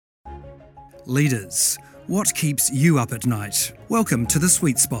Leaders, what keeps you up at night? Welcome to The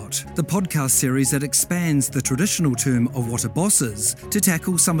Sweet Spot, the podcast series that expands the traditional term of what a boss is to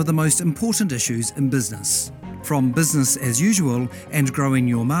tackle some of the most important issues in business. From business as usual and growing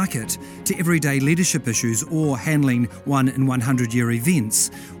your market to everyday leadership issues or handling 1 in 100-year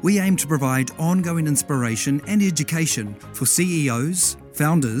events, we aim to provide ongoing inspiration and education for CEOs,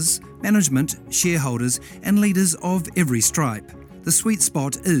 founders, management, shareholders and leaders of every stripe. The Sweet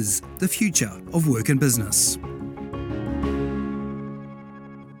Spot is the future of work and business.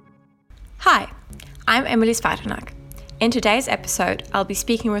 Hi, I'm Emily Spartanak. In today's episode, I'll be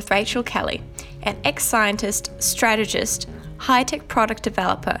speaking with Rachel Kelly, an ex-scientist, strategist, high-tech product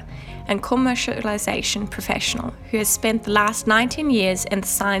developer, and commercialization professional who has spent the last 19 years in the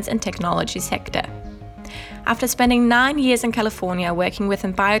science and technology sector. After spending 9 years in California working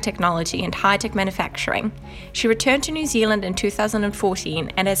within biotechnology and high-tech manufacturing, she returned to New Zealand in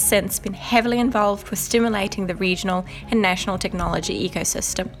 2014 and has since been heavily involved with stimulating the regional and national technology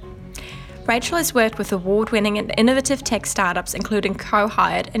ecosystem. Rachel has worked with award-winning and innovative tech startups including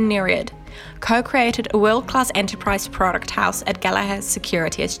Co-Hired and Nereid, co-created a world-class enterprise product house at Gallagher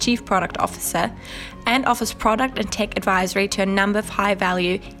Security as Chief Product Officer, and offers product and tech advisory to a number of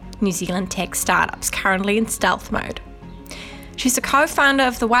high-value New Zealand tech startups currently in stealth mode. She's a co-founder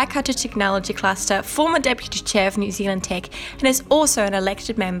of the Waikato Technology Cluster, former Deputy Chair of New Zealand Tech, and is also an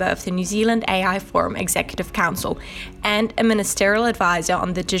elected member of the New Zealand AI Forum Executive Council and a ministerial advisor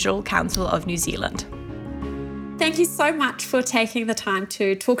on the Digital Council of New Zealand. Thank you so much for taking the time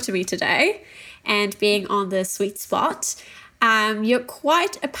to talk to me today and being on the Sweet Spot. You're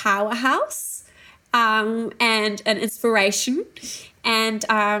quite a powerhouse and an inspiration. And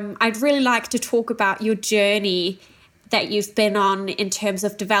I'd really like to talk about your journey that you've been on in terms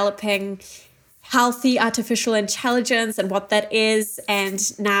of developing healthy artificial intelligence and what that is,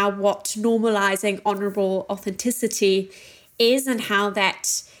 and now what normalizing honorable authenticity is and how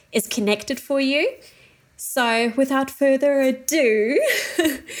that is connected for you. So without further ado,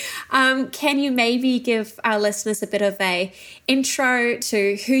 can you maybe give our listeners a bit of an intro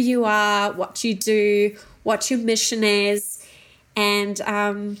to who you are, what you do, what your mission is? And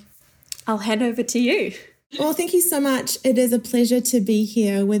I'll hand over to you. Well, thank you so much. It is a pleasure to be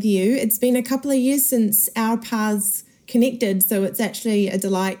here with you. It's been a couple of years since our paths connected, so it's actually a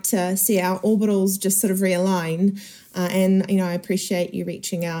delight to see our orbitals just sort of realign. And I appreciate you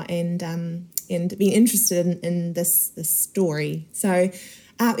reaching out and being interested in this story. So,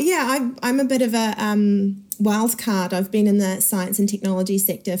 I'm a bit of a wild card. I've been in the science and technology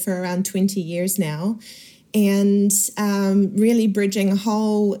sector for around 20 years now. And really bridging a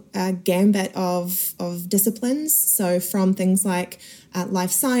whole gambit of disciplines. So from things like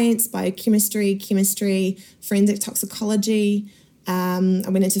life science, biochemistry, chemistry, forensic toxicology. I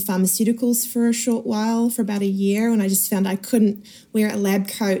went into pharmaceuticals for a short while, for about a year, and I just found I couldn't wear a lab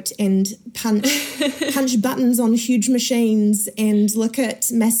coat and punch buttons on huge machines and look at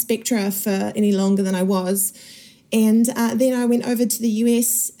mass spectra for any longer than I was. And then I went over to the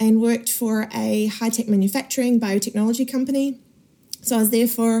US and worked for a high-tech manufacturing biotechnology company. So I was there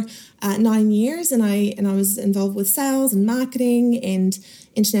for 9 years, and I was involved with sales and marketing and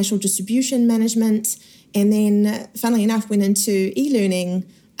international distribution management. And then, funnily enough, went into e-learning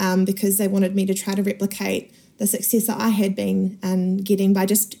because they wanted me to try to replicate the success that I had been getting by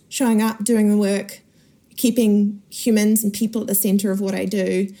just showing up, doing the work, keeping humans and people at the center of what I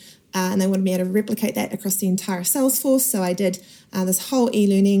do. And they wanted me to replicate that across the entire sales force. So I did this whole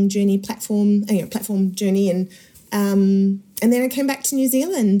e-learning journey platform journey. And then I came back to New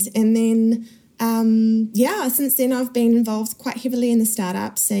Zealand. And then, since then I've been involved quite heavily in the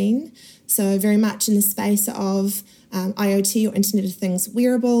startup scene. So very much in the space of IoT or Internet of Things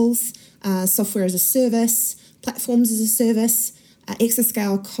wearables, software as a service, platforms as a service,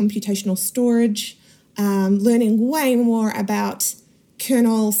 exascale computational storage, learning way more about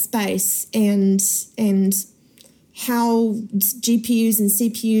kernel space and how GPUs and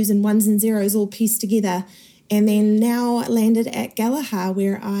CPUs and ones and zeros all piece together. And then now landed at Gallagher,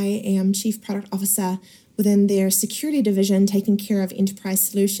 where I am Chief Product Officer within their security division, taking care of enterprise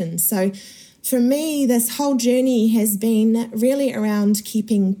solutions. So for me, this whole journey has been really around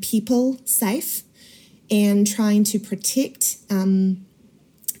keeping people safe and trying to protect and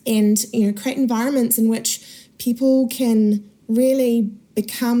create environments in which people can really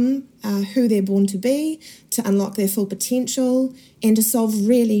become who they're born to be, to unlock their full potential, and to solve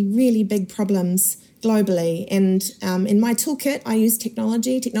really, really big problems globally. And in my toolkit, I use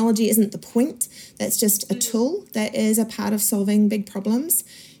technology. Technology isn't the point. That's just a tool that is a part of solving big problems.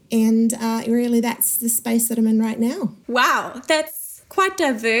 And really, that's the space that I'm in right now. Wow, that's quite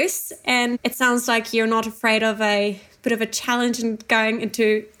diverse, and it sounds like you're not afraid of a bit of a challenge and going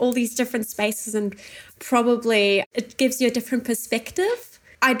into all these different spaces, and probably it gives you a different perspective.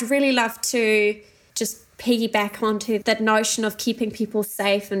 I'd really love to just piggyback onto that notion of keeping people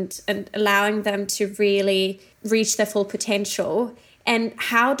safe and allowing them to really reach their full potential. And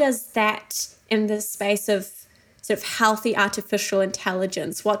how does that, in the space of sort of healthy artificial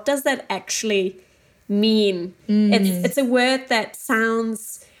intelligence, what does that actually mean? It's a word that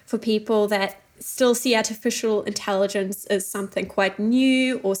sounds, for people that still see artificial intelligence as something quite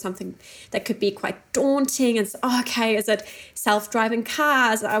new or something that could be quite daunting. And okay, is it self-driving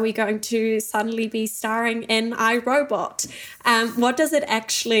cars? Are we going to suddenly be starring in iRobot? What does it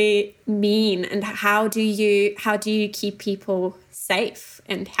actually mean, and how do you keep people safe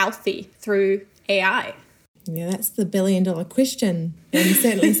and healthy through AI? Yeah, that's the billion-dollar question, and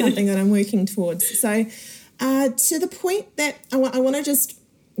certainly something that I'm working towards. So to the point that I want to just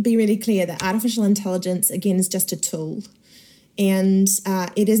be really clear that artificial intelligence, again, is just a tool, and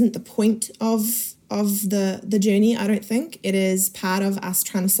it isn't the point of the journey. I don't think it is part of us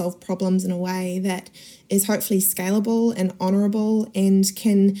trying to solve problems in a way that is hopefully scalable and honourable, and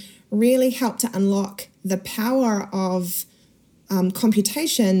can really help to unlock the power of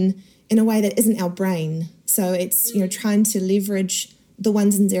computation in a way that isn't our brain. So it's trying to leverage the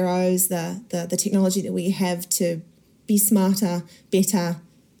ones and zeros, the technology that we have to be smarter, better.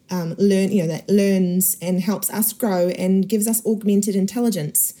 That learns and helps us grow and gives us augmented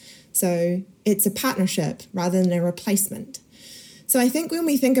intelligence. So it's a partnership rather than a replacement. So I think when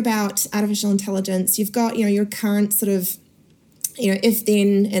we think about artificial intelligence, you've got, your current sort of, if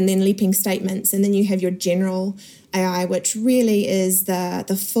then and then leaping statements, and then you have your general AI, which really is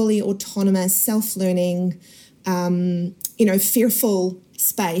the fully autonomous, self-learning, fearful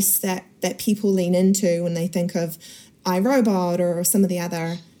space that people lean into when they think of iRobot or some of the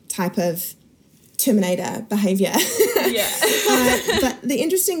other type of Terminator behavior. Yeah. But the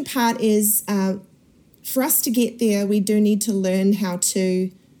interesting part is for us to get there, we do need to learn how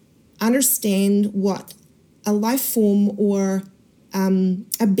to understand what a life form or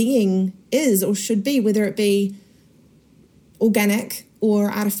a being is or should be, whether it be organic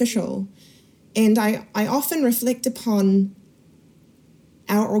or artificial. And I often reflect upon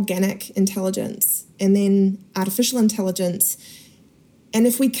our organic intelligence and then artificial intelligence. And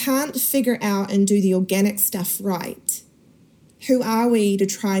if we can't figure out and do the organic stuff right, who are we to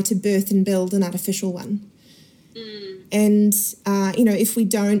try to birth and build an artificial one? And, if we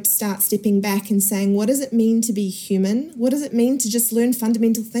don't start stepping back and saying, what does it mean to be human? What does it mean to just learn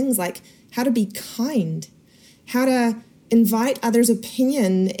fundamental things like how to be kind, how to invite others'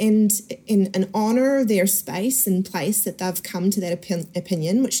 opinion and honour their space and place that they've come to that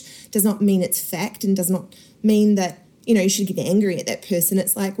opinion, which does not mean it's fact and does not mean that you should get angry at that person.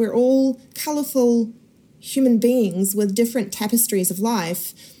 It's like we're all colourful human beings with different tapestries of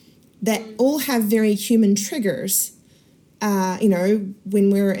life that all have very human triggers, when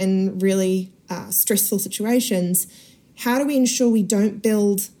we're in really stressful situations. How do we ensure we don't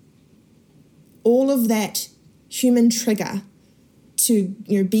build all of that human trigger to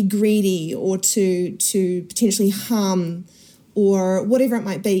be greedy or to potentially harm or whatever it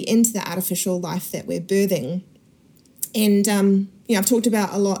might be into the artificial life that we're birthing? And, I've talked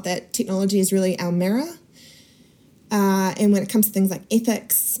about a lot that technology is really our mirror. And when it comes to things like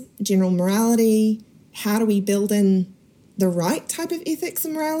ethics, general morality, how do we build in the right type of ethics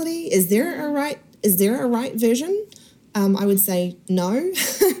and morality? Is there a right version? I would say no.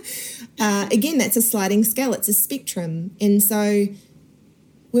 Again, that's a sliding scale. It's a spectrum. And so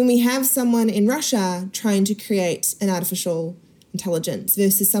when we have someone in Russia trying to create an artificial intelligence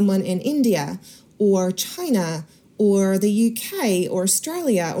versus someone in India or China or the UK or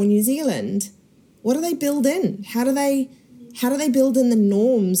Australia or New Zealand, what do they build in? How do they build in the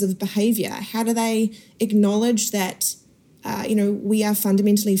norms of behaviour? How do they acknowledge that, we are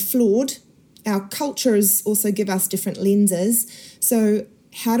fundamentally flawed? Our cultures also give us different lenses. So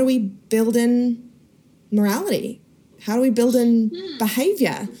how do we build in morality? How do we build in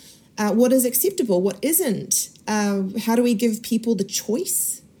behaviour? What is acceptable? What isn't? How do we give people the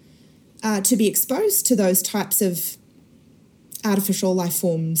choice to be exposed to those types of artificial life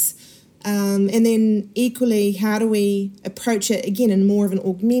forms? And then equally, how do we approach it, again, in more of an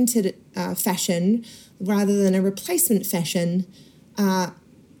augmented fashion rather than a replacement fashion?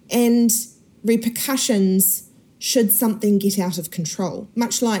 And repercussions should something get out of control,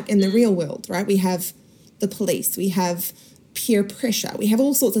 much like in the real world, right? We have the police, we have peer pressure, we have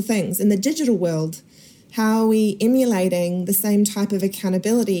all sorts of things. In the digital world, how are we emulating the same type of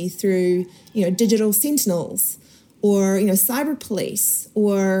accountability through, digital sentinels or, cyber police,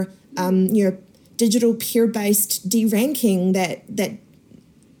 or, digital peer-based de-ranking that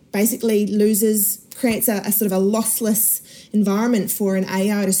basically creates a sort of a lossless environment for an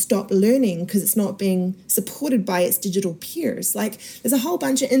AI to stop learning because it's not being supported by its digital peers. Like, there's a whole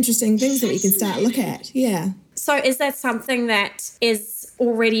bunch of interesting things that we can start look at. Yeah. So is that something that is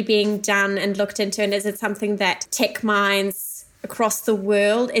already being done and looked into? And is it something that tech minds across the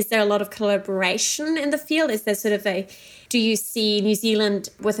world, is there a lot of collaboration in the field? Is there sort of do you see New Zealand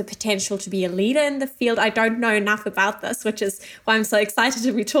with a potential to be a leader in the field? I don't know enough about this, which is why I'm so excited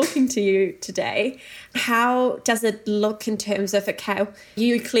to be talking to you today. How does it look in terms of, okay,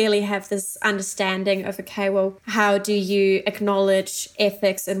 you clearly have this understanding of, okay, well, how do you acknowledge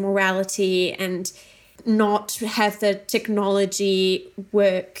ethics and morality and not have the technology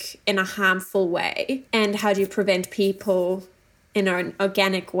work in a harmful way? And how do you prevent people in an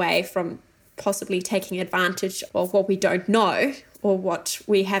organic way from possibly taking advantage of what we don't know or what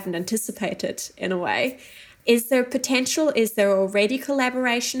we haven't anticipated in a way? Is there potential? Is there already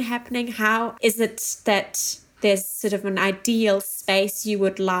collaboration happening? How is it that there's sort of an ideal space you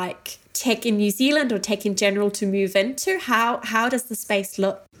would like tech in New Zealand or tech in general to move into? How does the space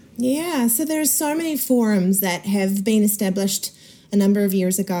look? Yeah, so there's so many forums that have been established a number of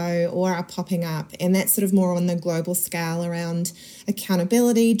years ago or are popping up, and that's sort of more on the global scale around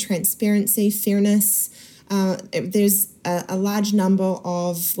accountability, transparency, fairness. There's a large number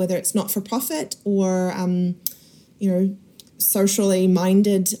of, whether it's not-for-profit or, socially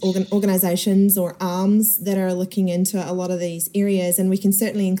minded organisations or arms that are looking into a lot of these areas, and we can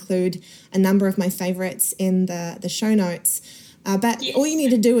certainly include a number of my favourites in the show notes. But yes, all you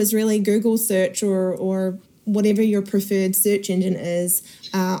need to do is really Google search or whatever your preferred search engine is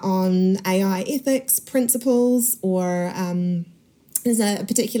on AI ethics principles, or there's a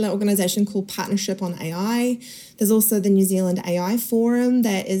particular organisation called Partnership on AI. There's also the New Zealand AI Forum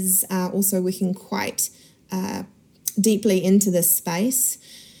that is also working quite deeply into this space.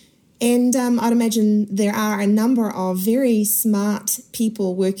 And I'd imagine there are a number of very smart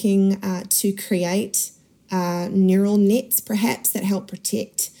people working to create neural nets, perhaps, that help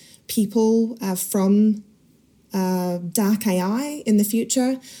protect people from dark AI in the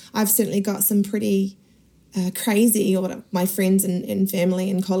future. I've certainly got some pretty crazy, or what my friends and family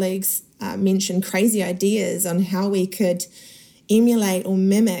and colleagues mention, crazy ideas on how we could emulate or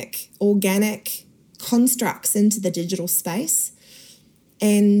mimic organic constructs into the digital space.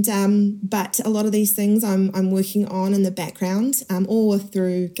 And but a lot of these things I'm working on in the background, all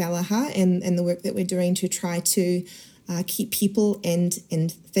through Gallagher and the work that we're doing to try to keep people and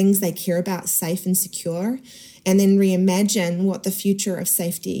things they care about safe and secure, and then reimagine what the future of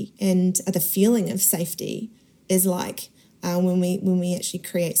safety and the feeling of safety is like when we actually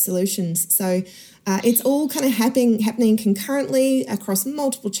create solutions. So it's all kind of happening concurrently across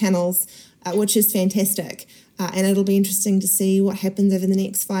multiple channels, which is fantastic. And it'll be interesting to see what happens over the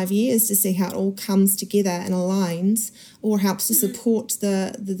next 5 years, to see how it all comes together and aligns, or helps to support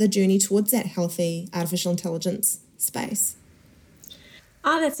the journey towards that healthy artificial intelligence space.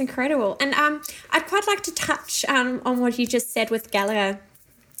 Oh, that's incredible. And I'd quite like to touch on what you just said with Gallagher.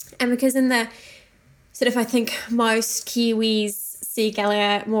 And because in the sort of, I think most Kiwis see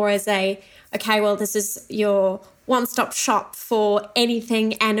Gallagher more as this is your one-stop shop for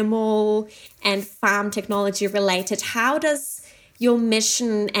anything animal and farm technology related. How does your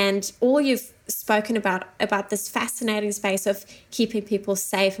mission and all you've spoken about this fascinating space of keeping people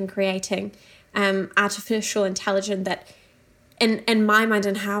safe and creating artificial intelligence that in my mind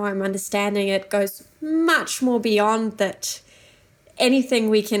and how I'm understanding it goes much more beyond that anything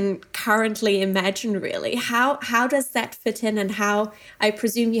we can currently imagine, really. How does that fit in, and how, I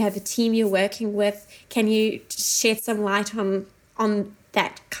presume you have a team you're working with. Can you shed some light on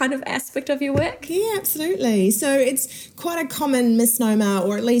that kind of aspect of your work? Yeah, absolutely. So it's quite a common misnomer,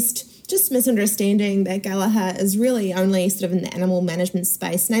 or at least just misunderstanding, that Gallagher is really only sort of in the animal management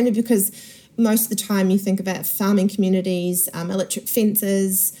space, namely because most of the time you think about farming communities, electric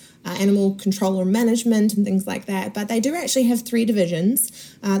fences, animal control or management and things like that. But they do actually have 3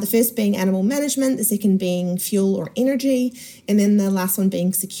 divisions, the first being animal management, the second being fuel or energy, and then the last one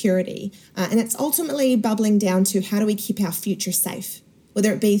being security. And it's ultimately bubbling down to, how do we keep our future safe?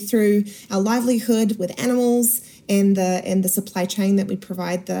 Whether it be through our livelihood with animals, and the supply chain that we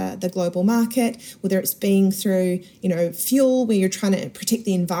provide the global market, whether it's being through, fuel, where you're trying to protect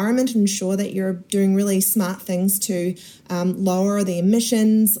the environment and ensure that you're doing really smart things to lower the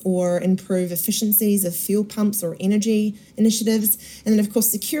emissions or improve efficiencies of fuel pumps or energy initiatives. And then, of course,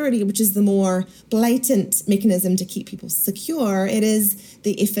 security, which is the more blatant mechanism to keep people secure. It is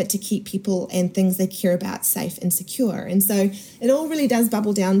the effort to keep people and things they care about safe and secure. And so it all really does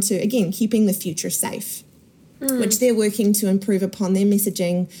bubble down to, again, keeping the future safe, which they're working to improve upon their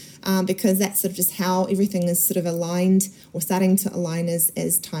messaging, because that's sort of just how everything is sort of aligned or starting to align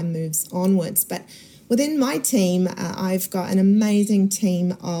as time moves onwards. But within my team, I've got an amazing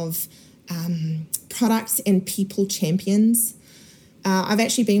team of products and people champions. I've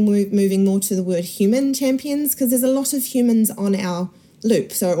actually been moving more to the word human champions, because there's a lot of humans on our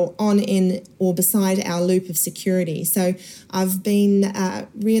loop, or on in or beside our loop of security. So I've been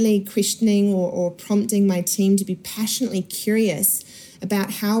really questioning or prompting my team to be passionately curious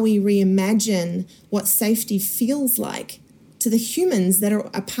about how we reimagine what safety feels like to the humans that are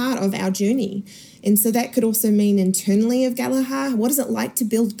a part of our journey. And so that could also mean internally of Galahar, what is it like to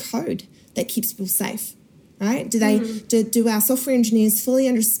build code that keeps people safe? Right? Do our software engineers fully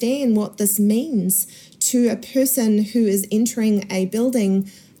understand what this means to a person who is entering a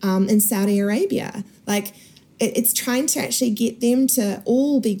building in Saudi Arabia? Like, it's trying to actually get them to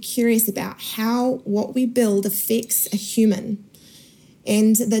all be curious about how what we build affects a human.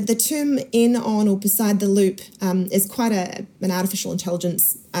 And the term in, on, or beside the loop is quite an artificial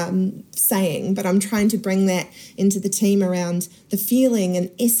intelligence saying, but I'm trying to bring that into the team around the feeling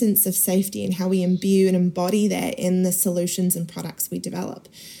and essence of safety and how we imbue and embody that in the solutions and products we develop.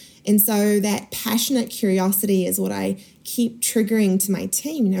 And so that passionate curiosity is what I keep triggering to my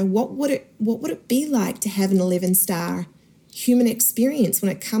team. What would it be like to have an 11-star human experience when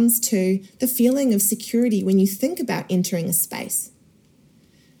it comes to the feeling of security when you think about entering a space?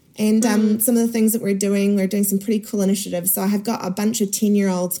 And some of the things that we're doing some pretty cool initiatives. So I have got a bunch of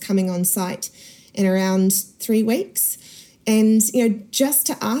 10-year-olds coming on site in around 3 weeks. And, just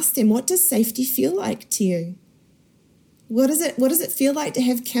to ask them, what does safety feel like to you? What does it feel like to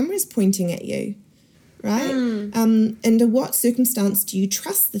have cameras pointing at you, right? Under what circumstance do you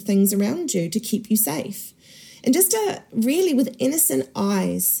trust the things around you to keep you safe? And just to really, with innocent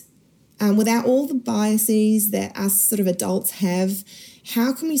eyes, without all the biases that us sort of adults have,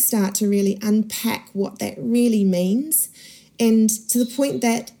 how can we start to really unpack what that really means? And to the point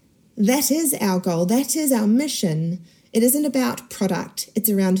that is our goal, that is our mission. It isn't about product, it's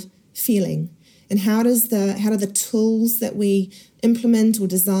around feeling. And how do the tools that we implement or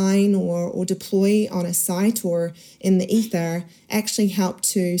design or deploy on a site or in the ether actually help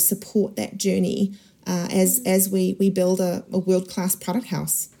to support that journey as we build a world-class product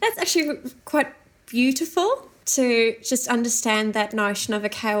house? That's actually quite beautiful to just understand that notion of,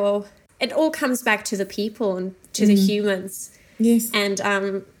 okay, well, it all comes back to the people and to the humans. Yes.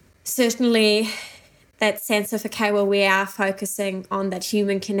 And certainly that sense of, okay, well, we are focusing on that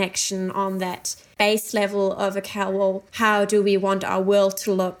human connection, on that base level of, okay, well, how do we want our world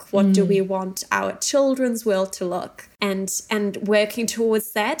to look? What do we want our children's world to look? And working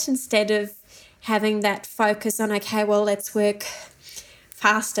towards that instead of having that focus on, okay, well, let's work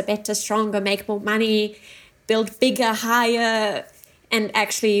faster, better, stronger, make more money, build bigger, higher, and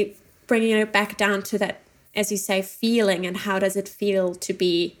actually bringing it back down to that, as you say, feeling. And how does it feel to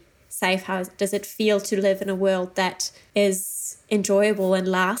be safe? How does it feel to live in a world that is enjoyable and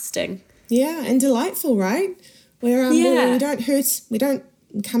lasting? Yeah, and delightful, right? Where we don't hurt, we don't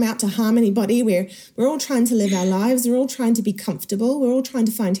come out to harm anybody. We're all trying to live our lives. We're all trying to be comfortable. We're all trying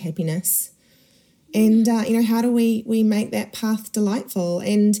to find happiness. And, how do we make that path delightful?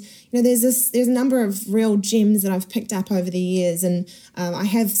 And, there's a number of real gems that I've picked up over the years. And I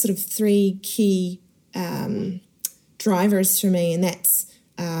have sort of 3 key drivers for me, and that's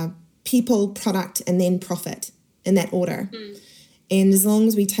people, product, and then profit, in that order. And as long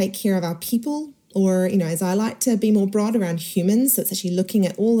as we take care of our people, or, as I like to be more broad around humans, so it's actually looking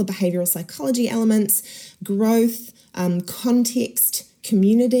at all the behavioral psychology elements, growth, context,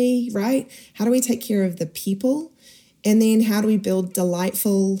 community, right? How do we take care of the people? And then how do we build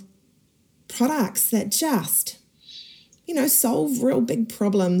delightful products that just, solve real big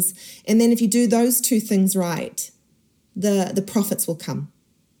problems? And then if you do those 2 things right, the profits will come.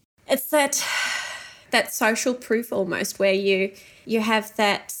 It's that social proof almost, where you have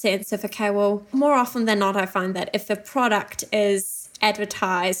that sense of, okay, well, more often than not, I find that if a product is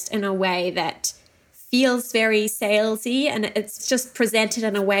advertised in a way that feels very salesy and it's just presented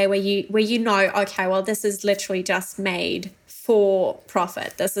in a way where you know, okay, well, this is literally just made for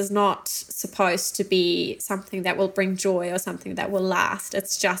profit. This is not supposed to be something that will bring joy or something that will last.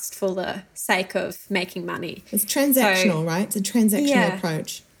 It's just for the sake of making money. It's transactional, right? It's a transactional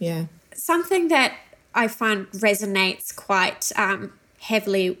approach. Yeah. Something that I find resonates quite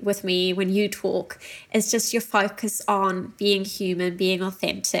heavily with me when you talk is just your focus on being human, being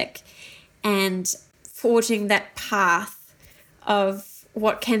authentic, and forging that path of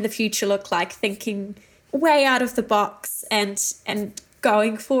what can the future look like, thinking way out of the box and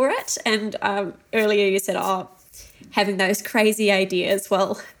going for it. And earlier you said, having those crazy ideas.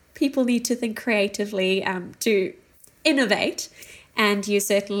 Well, people need to think creatively to innovate, and you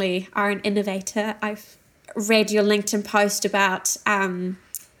certainly are an innovator. I've read your LinkedIn post about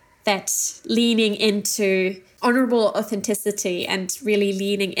that leaning into honorable authenticity and really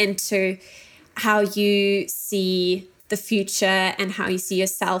leaning into how you see the future and how you see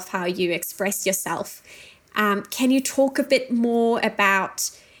yourself, how you express yourself. Can you talk a bit more about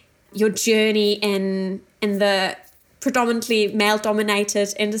your journey in the predominantly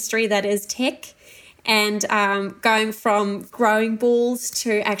male-dominated industry that is tech, and going from growing balls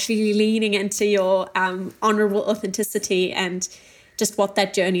to actually leaning into your honorable authenticity and just what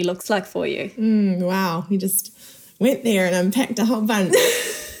that journey looks like for you? Wow, you just went there and unpacked a whole bunch.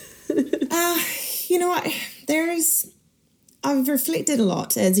 You know what? I've reflected a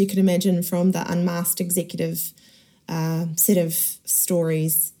lot, as you can imagine, from the Unmasked Executive set of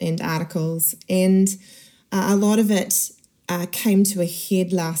stories and articles. And a lot of it came to a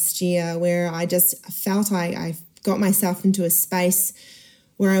head last year, where I just felt I got myself into a space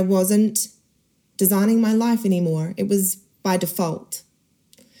where I wasn't designing my life anymore. It was by default.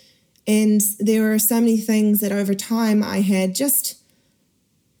 And there were so many things that over time I had just,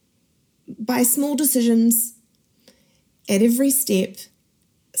 by small decisions at every step,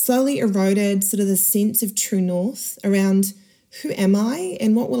 slowly eroded sort of the sense of true north around who am I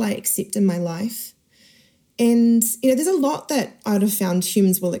and what will I accept in my life. And, there's a lot that I would have found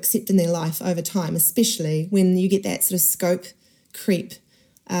humans will accept in their life over time, especially when you get that sort of scope creep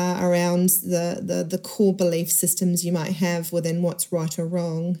around the core belief systems you might have within what's right or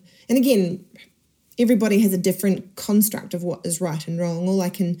wrong. And again, everybody has a different construct of what is right and wrong. All I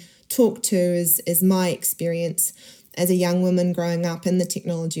can talk to is my experience as a young woman growing up in the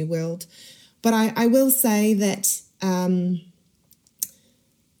technology world. But I will say that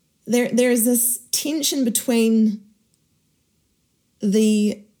there is this tension between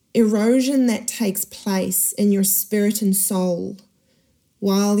the erosion that takes place in your spirit and soul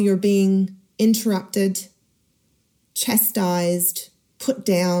while you're being interrupted, chastised, put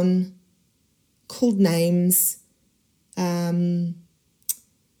down, called names, and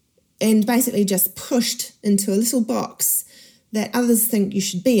basically just pushed into a little box that others think you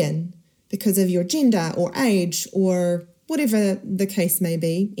should be in because of your gender or age or whatever the case may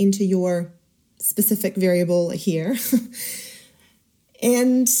be, into your specific variable here.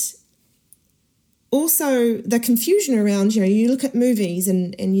 And also the confusion around, you look at movies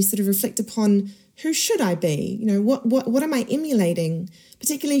and you sort of reflect upon, who should I be? What am I emulating?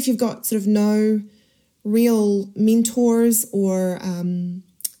 Particularly if you've got sort of no real mentors or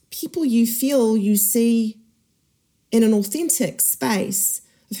people you feel you see in an authentic space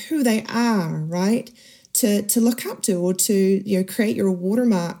of who they are, right? To look up to, or to create your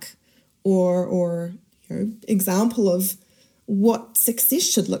watermark or example of what success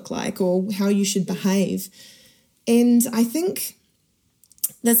should look like or how you should behave. And I think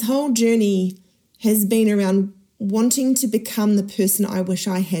this whole journey has been around wanting to become the person I wish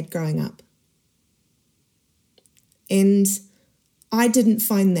I had growing up. And I didn't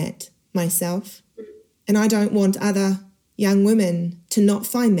find that myself. And I don't want other young women to not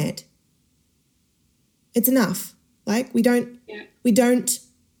find that. It's enough. We don't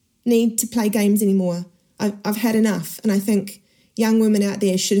need to play games anymore. I've had enough. And I think young women out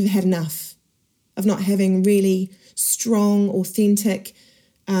there should have had enough of not having really strong, authentic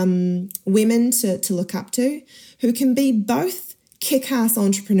women to look up to, who can be both kick-ass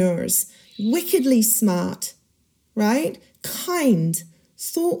entrepreneurs, wickedly smart, right? Kind,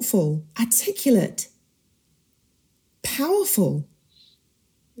 thoughtful, articulate, powerful,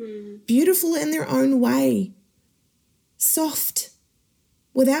 beautiful in their own way, soft,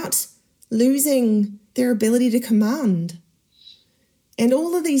 without losing their ability to command. And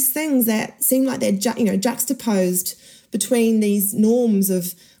all of these things that seem like they're juxtaposed between these norms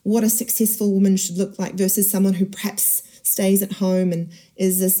of what a successful woman should look like versus someone who perhaps stays at home and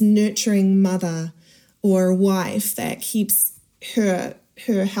is this nurturing mother or wife that keeps her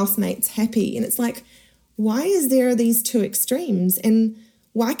housemates happy. And it's like, why is there these two extremes? And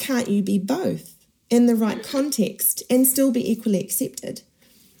why can't you be both? in the right context and still be equally accepted.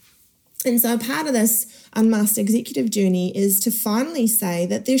 And so part of this unmasked executive journey is to finally say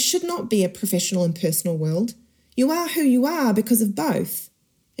that there should not be a professional and personal world. You are who you are because of both,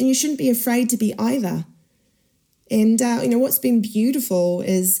 and you shouldn't be afraid to be either. And, what's been beautiful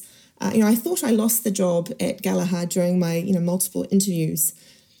is, I thought I lost the job at Galahad during my, multiple interviews.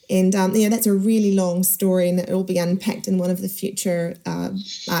 And, that's a really long story, and it will be unpacked in one of the future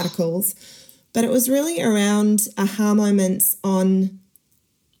articles. But it was really around aha moments on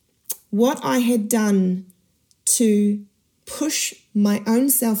what I had done to push my own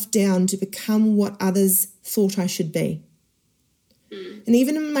self down to become what others thought I should be. And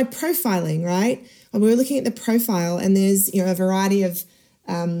even in my profiling, right? We were looking at the profile, and there's, a variety of,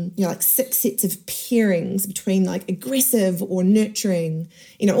 like 6 sets of pairings between like aggressive or nurturing,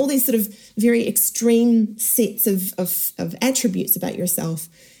 all these sort of very extreme sets of attributes about yourself.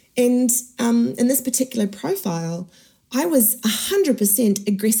 And in this particular profile, I was 100%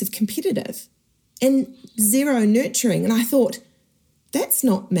 aggressive competitive and 0 nurturing. And I thought, that's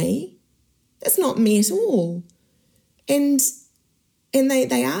not me. That's not me at all. And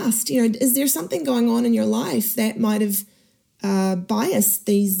they asked, is there something going on in your life that might have biased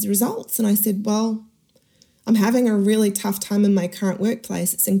these results? And I said, well, I'm having a really tough time in my current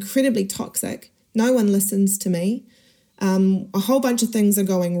workplace. It's incredibly toxic. No one listens to me. A whole bunch of things are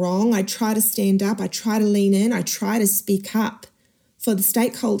going wrong. I try to stand up. I try to lean in. I try to speak up for the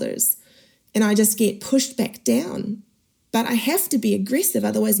stakeholders, and I just get pushed back down. But I have to be aggressive,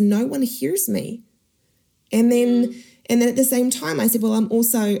 otherwise no one hears me. And then at the same time, I said, well, I'm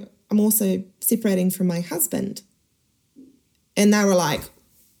also separating from my husband. And they were like,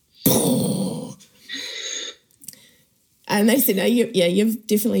 oh. And they said, no, you've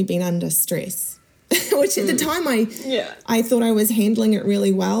definitely been under stress. Which at the time I thought I was handling it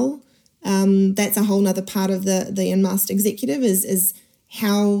really well. That's a whole nother part of the unmasked executive is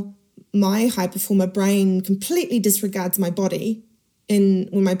how my high performer brain completely disregards my body. And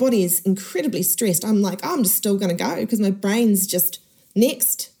when my body is incredibly stressed, I'm like, I'm just still going to go because my brain's just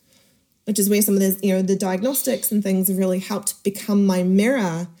next, which is where some of the diagnostics and things have really helped become my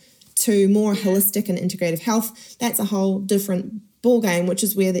mirror to more holistic and integrative health. That's a whole different ball game, which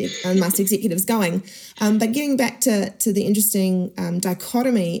is where the unmasked executive is going. But getting back to the interesting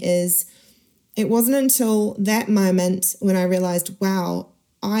dichotomy is it wasn't until that moment when I realized, wow,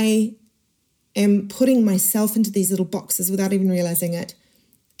 I am putting myself into these little boxes without even realizing it.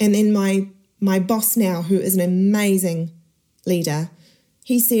 And then my boss now, who is an amazing leader,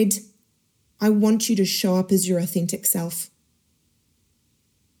 he said, I want you to show up as your authentic self.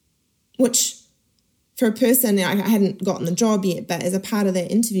 Which for a person, I hadn't gotten the job yet, but as a part of that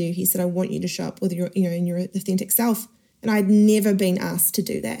interview, he said, I want you to show up with your, in your authentic self. And I'd never been asked to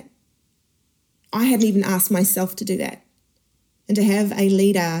do that. I hadn't even asked myself to do that. And to have a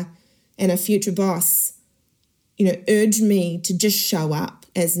leader and a future boss, urge me to just show up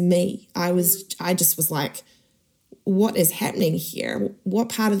as me. I just was like, what is happening here? What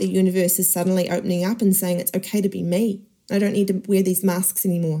part of the universe is suddenly opening up and saying it's okay to be me? I don't need to wear these masks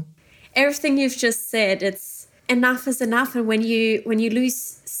anymore. Everything you've just said, it's enough is enough. And when you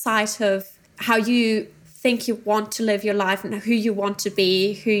lose sight of how you think you want to live your life and who you want to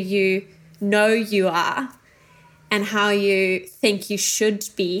be, who you know you are, and how you think you should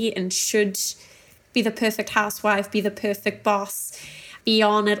be and should be the perfect housewife, be the perfect boss, be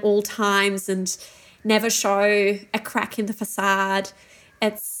on at all times and never show a crack in the facade.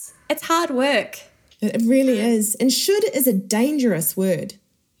 It's hard work. It really is. And should is a dangerous word.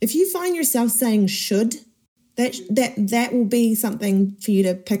 If you find yourself saying should, that will be something for you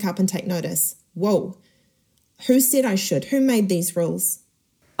to pick up and take notice. Whoa, who said I should? Who made these rules?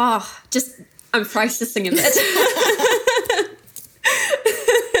 Oh, I'm processing a bit.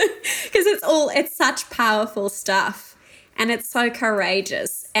 Because it's such powerful stuff, and it's so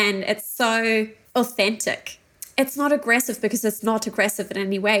courageous, and it's so authentic. It's not aggressive because it's not aggressive in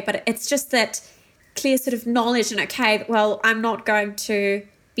any way, but it's just that clear sort of knowledge and, okay, well, I'm not going to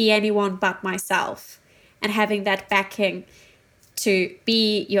be anyone but myself, and having that backing to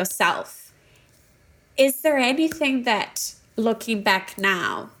be yourself. Is there anything that, looking back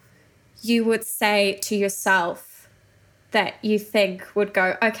now, you would say to yourself that you think would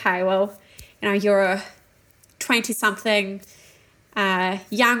go, okay, well, you're a 20-something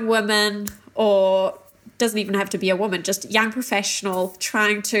young woman, or doesn't even have to be a woman, just young professional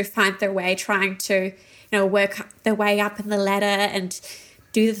trying to find their way, trying to, work their way up in the ladder and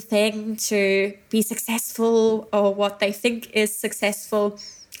do the thing to be successful or what they think is successful.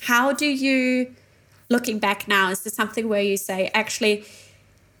 How do you, looking back now, is there something where you say, actually,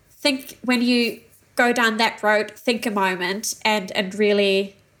 think when you go down that road, think a moment and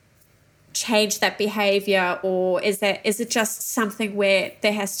really change that behavior? Or is it just something where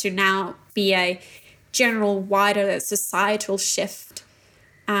there has to now be a general wider societal shift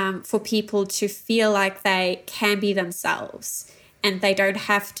for people to feel like they can be themselves and they don't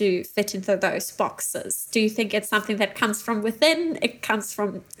have to fit into those boxes? Do you think it's something that comes from within? It comes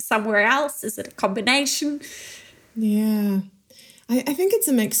from somewhere else? Is it a combination? Yeah, I think it's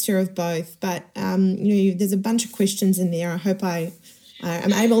a mixture of both, but there's a bunch of questions in there. I hope I'm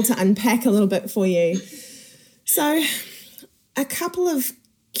able to unpack a little bit for you. So a couple of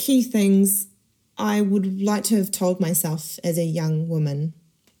key things I would like to have told myself as a young woman.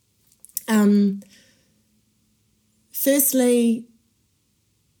 Firstly,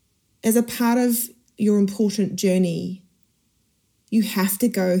 as a part of your important journey, you have to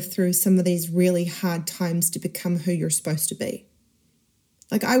go through some of these really hard times to become who you're supposed to be.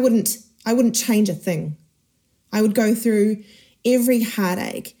 Like I wouldn't change a thing. I would go through every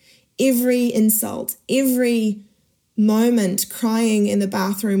heartache, every insult, every moment crying in the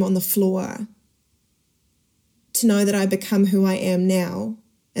bathroom on the floor to know that I become who I am now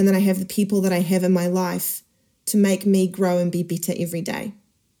and that I have the people that I have in my life to make me grow and be better every day.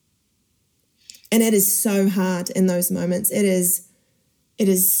 And it is so hard in those moments. It is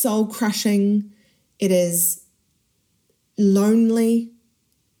soul crushing. It is lonely,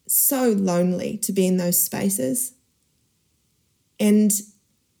 so lonely to be in those spaces. And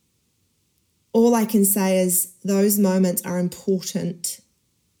all I can say is those moments are important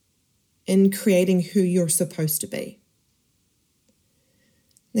in creating who you're supposed to be.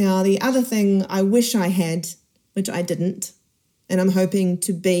 Now, the other thing I wish I had, which I didn't, and I'm hoping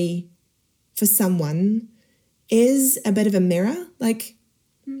to be for someone, is a bit of a mirror. Like,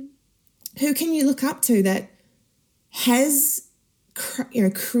 who can you look up to that has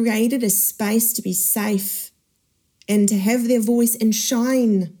created a space to be safe and to have their voice and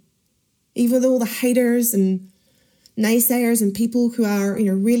shine, even with all the haters and naysayers and people who are,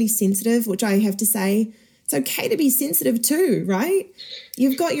 really sensitive, which I have to say, it's okay to be sensitive too, right?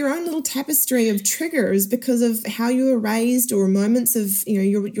 You've got your own little tapestry of triggers because of how you were raised or moments of,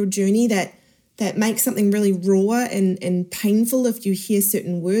 your journey that makes something really raw and painful if you hear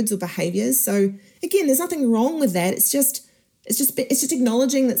certain words or behaviors. So again, there's nothing wrong with that. It's just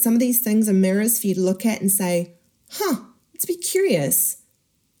acknowledging that some of these things are mirrors for you to look at and say, let's be curious.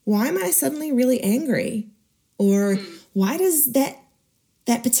 Why am I suddenly really angry? Or why does that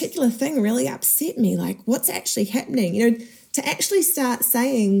particular thing really upset me? Like, what's actually happening? To actually start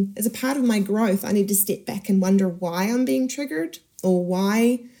saying, as a part of my growth, I need to step back and wonder why I'm being triggered or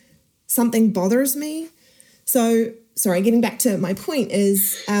why something bothers me. So, sorry, getting back to my point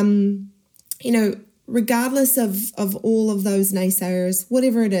is, regardless of all of those naysayers,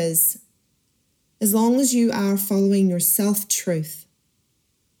 whatever it is, as long as you are following your self-truth,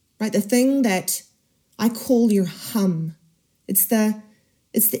 right? The thing that I call your hum. It's the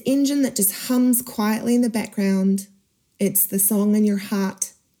engine that just hums quietly in the background. It's the song in your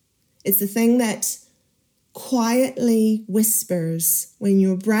heart. It's the thing that quietly whispers when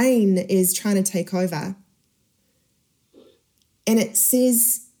your brain is trying to take over. And it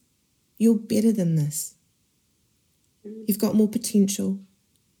says, you're better than this. You've got more potential.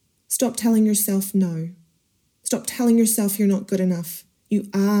 Stop telling yourself no. Stop telling yourself you're not good enough. You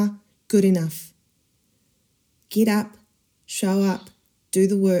are good enough. Get up, show up, do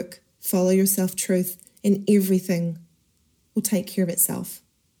the work, follow your self-truth, and everything will take care of itself.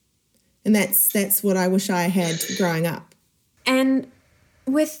 And that's what I wish I had growing up. And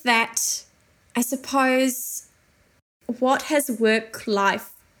with that, I suppose, what has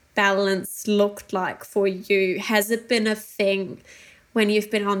work-life balance looked like for you? Has it been a thing when you've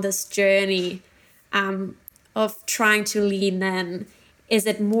been on this journey of trying to lean in? Is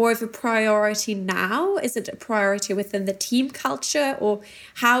it more of a priority now? Is it a priority within the team culture? Or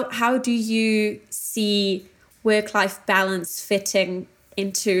how do you see work-life balance fitting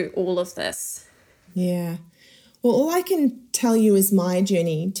into all of this? Yeah. Well, all I can tell you is my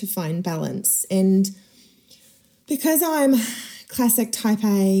journey to find balance. And because I'm classic type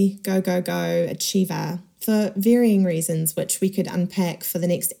A, go, achiever, for varying reasons, which we could unpack for the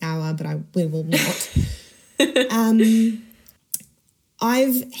next hour, but we will not.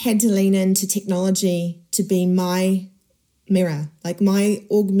 I've had to lean into technology to be my mirror, like my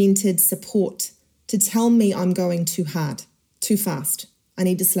augmented support to tell me I'm going too hard, too fast. I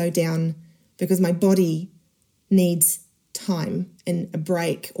need to slow down because my body needs time and a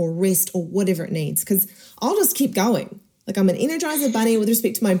break or rest or whatever it needs, because I'll just keep going. Like I'm an Energizer bunny with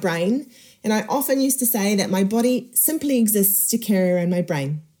respect to my brain. And I often used to say that my body simply exists to carry around my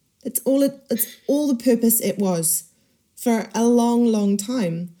brain. It's all the purpose it was for a long, long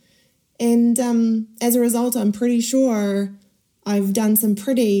time. And as a result, I'm pretty sure I've done some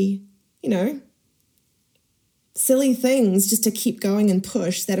pretty, silly things just to keep going and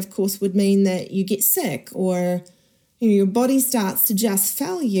push. That, of course, would mean that you get sick, or your body starts to just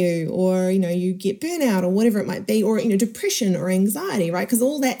fail you, or you get burnout or whatever it might be, or depression or anxiety, right? Because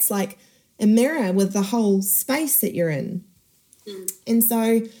all that's like a mirror with the whole space that you're in. And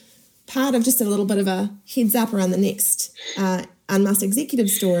so part of just a little bit of a heads up around the next Unmasked Executive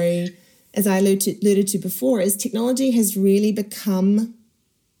story, as I alluded to before, is technology has really become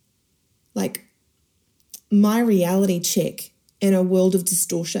like my reality check in a world of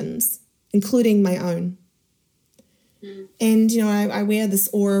distortions, including my own. And, I wear this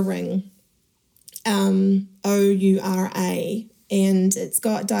Oura ring, OURA, and it's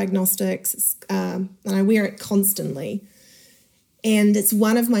got diagnostics, and I wear it constantly. And it's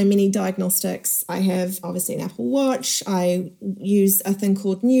one of my many diagnostics. I have obviously an Apple Watch. I use a thing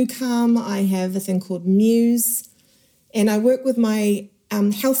called Newcom. I have a thing called Muse. And I work with my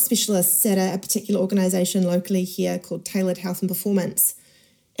health specialists at a particular organisation locally here called Tailored Health and Performance.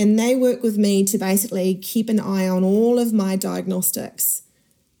 And they work with me to basically keep an eye on all of my diagnostics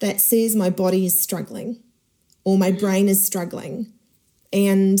that says my body is struggling or my brain is struggling.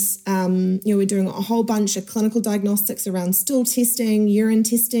 And, we're doing a whole bunch of clinical diagnostics around stool testing, urine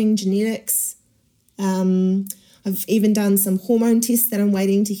testing, genetics. I've even done some hormone tests that I'm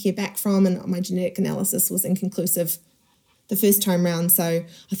waiting to hear back from, and my genetic analysis was inconclusive the first time round. So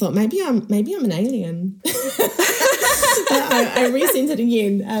I thought maybe I'm an alien. I resent it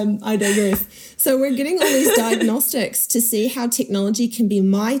again. I digress. So we're getting all these diagnostics to see how technology can be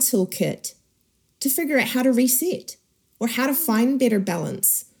my toolkit to figure out how to reset or how to find better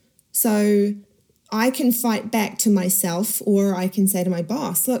balance. So I can fight back to myself, or I can say to my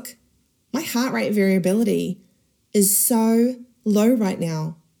boss, look, my heart rate variability is so low right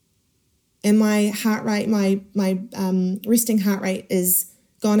now. And my heart rate, my resting heart rate is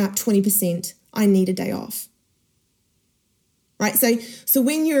gone up 20%. I need a day off. Right? So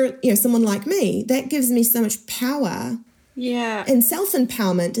when you're someone like me, that gives me so much power and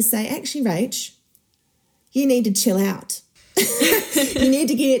self-empowerment to say, actually, Rach, you need to chill out. You need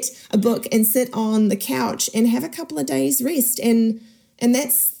to get a book and sit on the couch and have a couple of days rest. And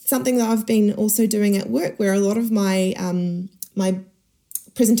that's something that I've been also doing at work, where a lot of my my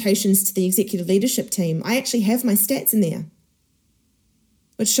presentations to the executive leadership team, I actually have my stats in there,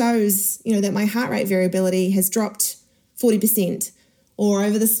 which shows, that my heart rate variability has dropped 40%, or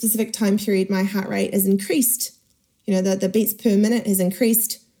over this specific time period, my heart rate has increased. The beats per minute has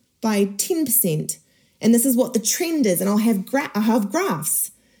increased by 10%. And this is what the trend is. And I'll have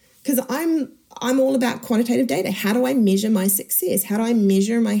graphs, because I'm all about quantitative data. How do I measure my success? How do I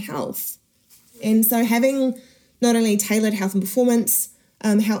measure my health? And so having not only Tailored Health and Performance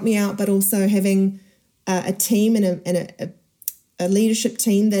help me out, but also having a team and a leadership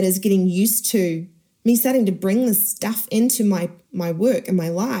team that is getting used to me starting to bring this stuff into my work and my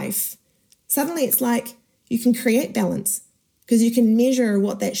life. Suddenly it's like you can create balance, because you can measure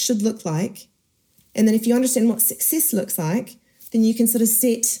what that should look like. And then if you understand what success looks like, then you can sort of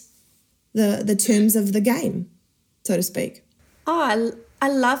set the terms of the game, so to speak. Oh, I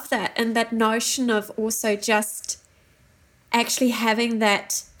love that. And that notion of also just actually having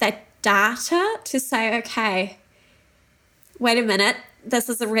that data to say, okay, wait a minute, this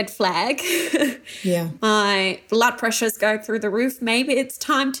is a red flag. Yeah. My blood pressure is going through the roof. Maybe it's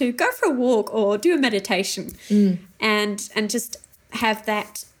time to go for a walk or do a meditation and just have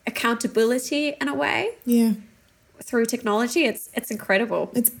that accountability in a way. Yeah. Through technology. It's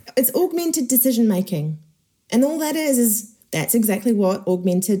incredible. It's augmented decision making. And all that is that's exactly what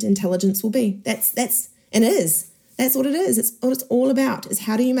augmented intelligence will be. That's what it is. It's what it's all about, is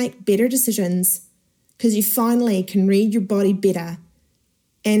how do you make better decisions, because you finally can read your body better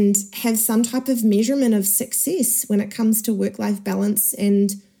and have some type of measurement of success when it comes to work-life balance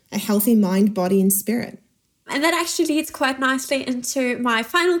and a healthy mind, body, and spirit. And that actually leads quite nicely into my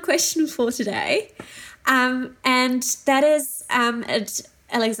final question for today. And that is at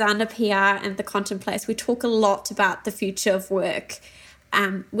Alexander PR and the Content Place, we talk a lot about the future of work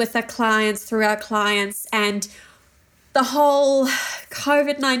with our clients, through our clients, and the whole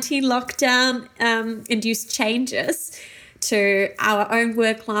COVID-19 lockdown induced changes to our own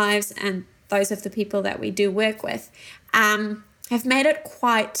work lives and those of the people that we do work with have made it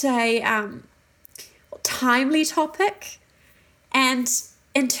quite a timely topic. And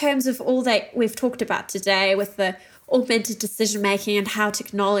in terms of all that we've talked about today with the augmented decision making and how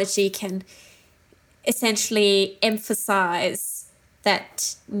technology can essentially emphasize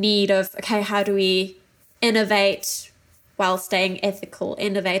that need of, okay, how do we innovate while staying ethical,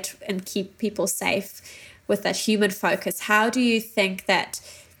 innovate and keep people safe with that human focus? How do you think that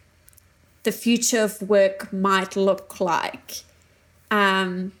the future of work might look like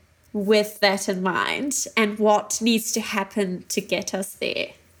with that in mind, and what needs to happen to get us there?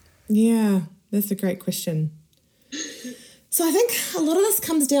 Yeah, that's a great question. So I think a lot of this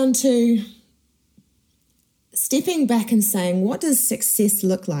comes down to stepping back and saying, what does success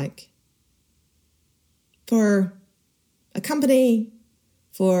look like for a company,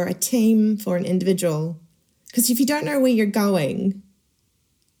 for a team, for an individual? Because if you don't know where you're going,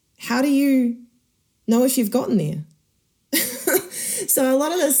 how do you know if you've gotten there? So a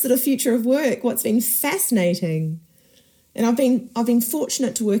lot of this sort of future of work, what's been fascinating, and I've been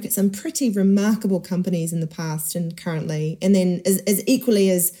fortunate to work at some pretty remarkable companies in the past and currently, and then as equally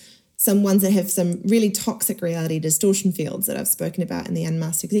as some ones that have some really toxic reality distortion fields that I've spoken about in the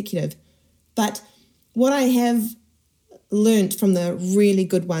Unmasked Executive. But what I have learnt from the really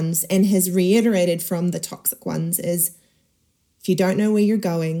good ones and has reiterated from the toxic ones is, if you don't know where you're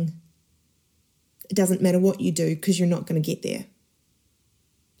going, it doesn't matter what you do, because you're not going to get there.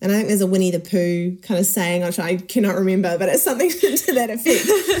 And I think there's a Winnie the Pooh kind of saying, which I cannot remember, but it's something to that effect.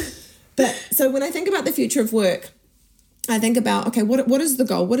 But so when I think about the future of work, I think about, okay, what is the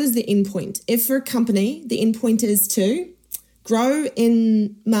goal? What is the end point? If for a company, the end point is to grow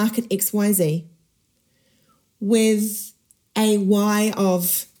in market XYZ with a why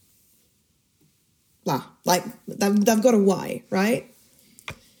of blah, like they've got a why, right?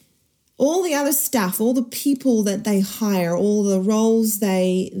 All the other stuff, all the people that they hire, all the roles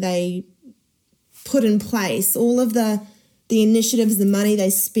they put in place, all of the initiatives, the money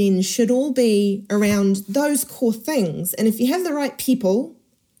they spend should all be around those core things. And if you have the right people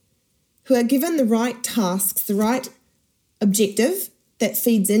who are given the right tasks, the right objective that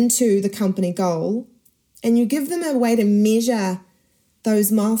feeds into the company goal, and you give them a way to measure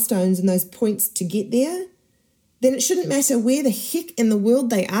those milestones and those points to get there, then it shouldn't matter where the heck in the world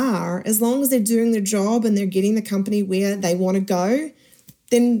they are, as long as they're doing their job and they're getting the company where they want to go,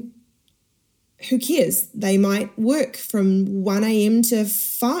 then who cares? They might work from 1 a.m. to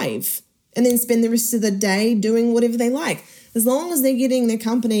 5 and then spend the rest of the day doing whatever they like. As long as they're getting their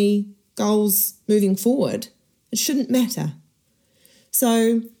company goals moving forward, it shouldn't matter.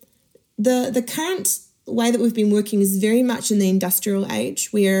 So the current way that we've been working is very much in the industrial age,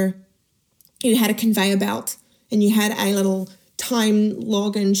 where you had a conveyor belt and you had a little time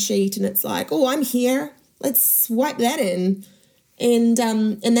login sheet, and it's like, oh, I'm here, let's swipe that in. And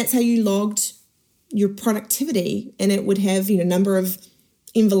that's how you logged your productivity, and it would have, number of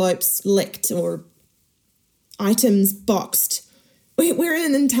envelopes licked or items boxed. We're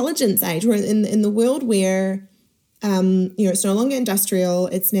in an intelligence age. We're in the world where, it's no longer industrial.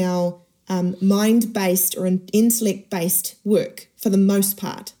 It's now mind-based or intellect-based work for the most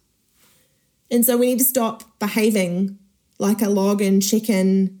part. And so we need to stop behaving like a login,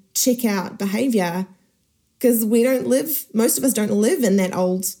 check-in, check-out behavior, because most of us don't live in that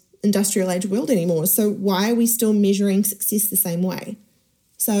old industrial age world anymore. So why are we still measuring success the same way?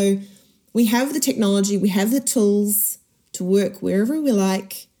 So we have the technology, we have the tools to work wherever we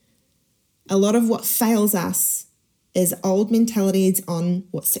like. A lot of what fails us is old mentalities on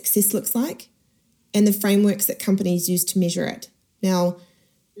what success looks like and the frameworks that companies use to measure it. Now,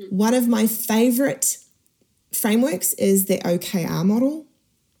 one of my favorite frameworks is the OKR model.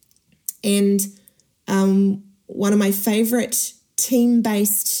 And one of my favorite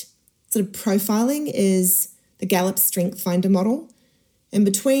team-based sort of profiling is the Gallup Strength Finder model. And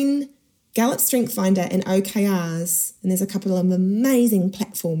between Gallup Strength Finder and OKRs, and there's a couple of amazing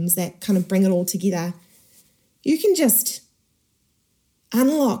platforms that kind of bring it all together, you can just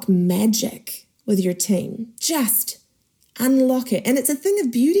unlock magic with your team. Just unlock it. And it's a thing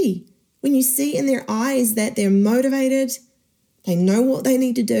of beauty when you see in their eyes that they're motivated, they know what they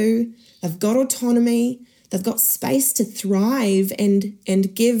need to do, they've got autonomy, they've got space to thrive and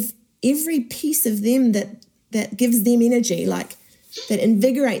give every piece of them that gives them energy, like that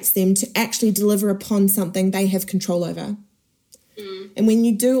invigorates them to actually deliver upon something they have control over. And when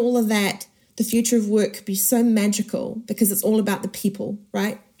you do all of that, the future of work could be so magical, because it's all about the people,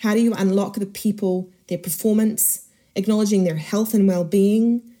 right? How do you unlock the people, their performance, acknowledging their health and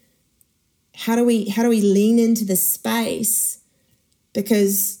well-being? How do we lean into the space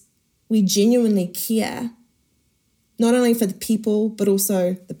because we genuinely care, not only for the people, but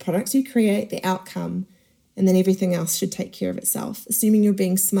also the products you create, the outcome, and then everything else should take care of itself, assuming you're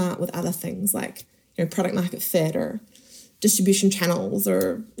being smart with other things like, product market fit or distribution channels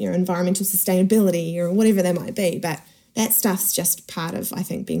or, environmental sustainability or whatever they might be. But that stuff's just part of, I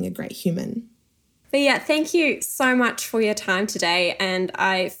think, being a great human. But yeah, thank you so much for your time today. And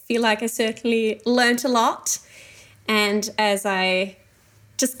I feel like I certainly learned a lot. And as I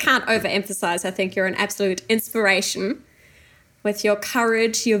just can't overemphasize, I think you're an absolute inspiration with your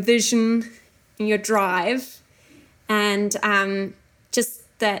courage, your vision, and your drive, and just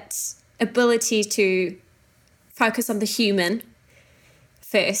that ability to focus on the human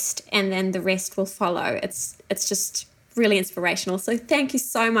first, and then the rest will follow. It's just really inspirational. So thank you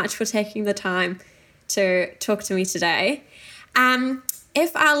so much for taking the time to talk to me today.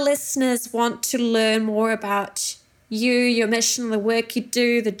 If our listeners want to learn more about you, your mission, the work you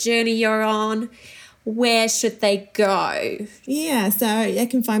do, the journey you're on, where should they go? Yeah, so you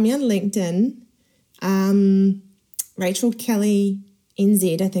can find me on LinkedIn. Rachel Kelly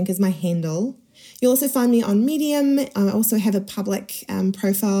NZ, I think, is my handle. You'll also find me on Medium. I also have a public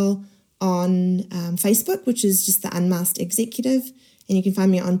profile on Facebook, which is just the Unmasked Executive. And you can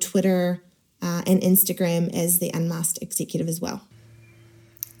find me on Twitter and Instagram as the Unmasked Executive as well.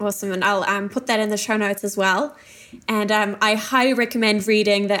 Awesome. And I'll put that in the show notes as well. And I highly recommend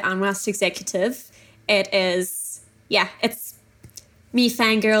reading the Unmasked Executive. It is, it's me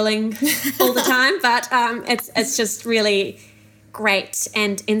fangirling all the time, but it's just really great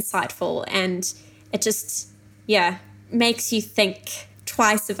and insightful, and it just makes you think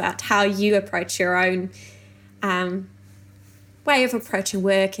twice about how you approach your own way of approaching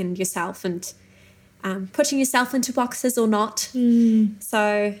work and yourself, and putting yourself into boxes or not.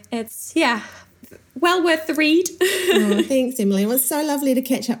 So it's well worth the read. Oh, thanks, Emily. It was so lovely to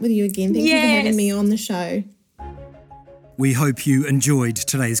catch up with you again. Thank you for having me on the show. We hope you enjoyed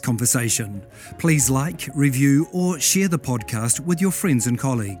today's conversation. Please like, review, or share the podcast with your friends and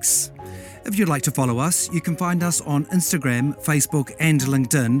colleagues. If you'd like to follow us, you can find us on Instagram, Facebook, and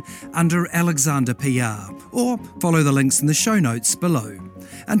LinkedIn under Alexander PR, or follow the links in the show notes below.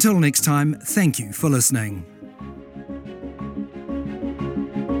 Until next time, thank you for listening.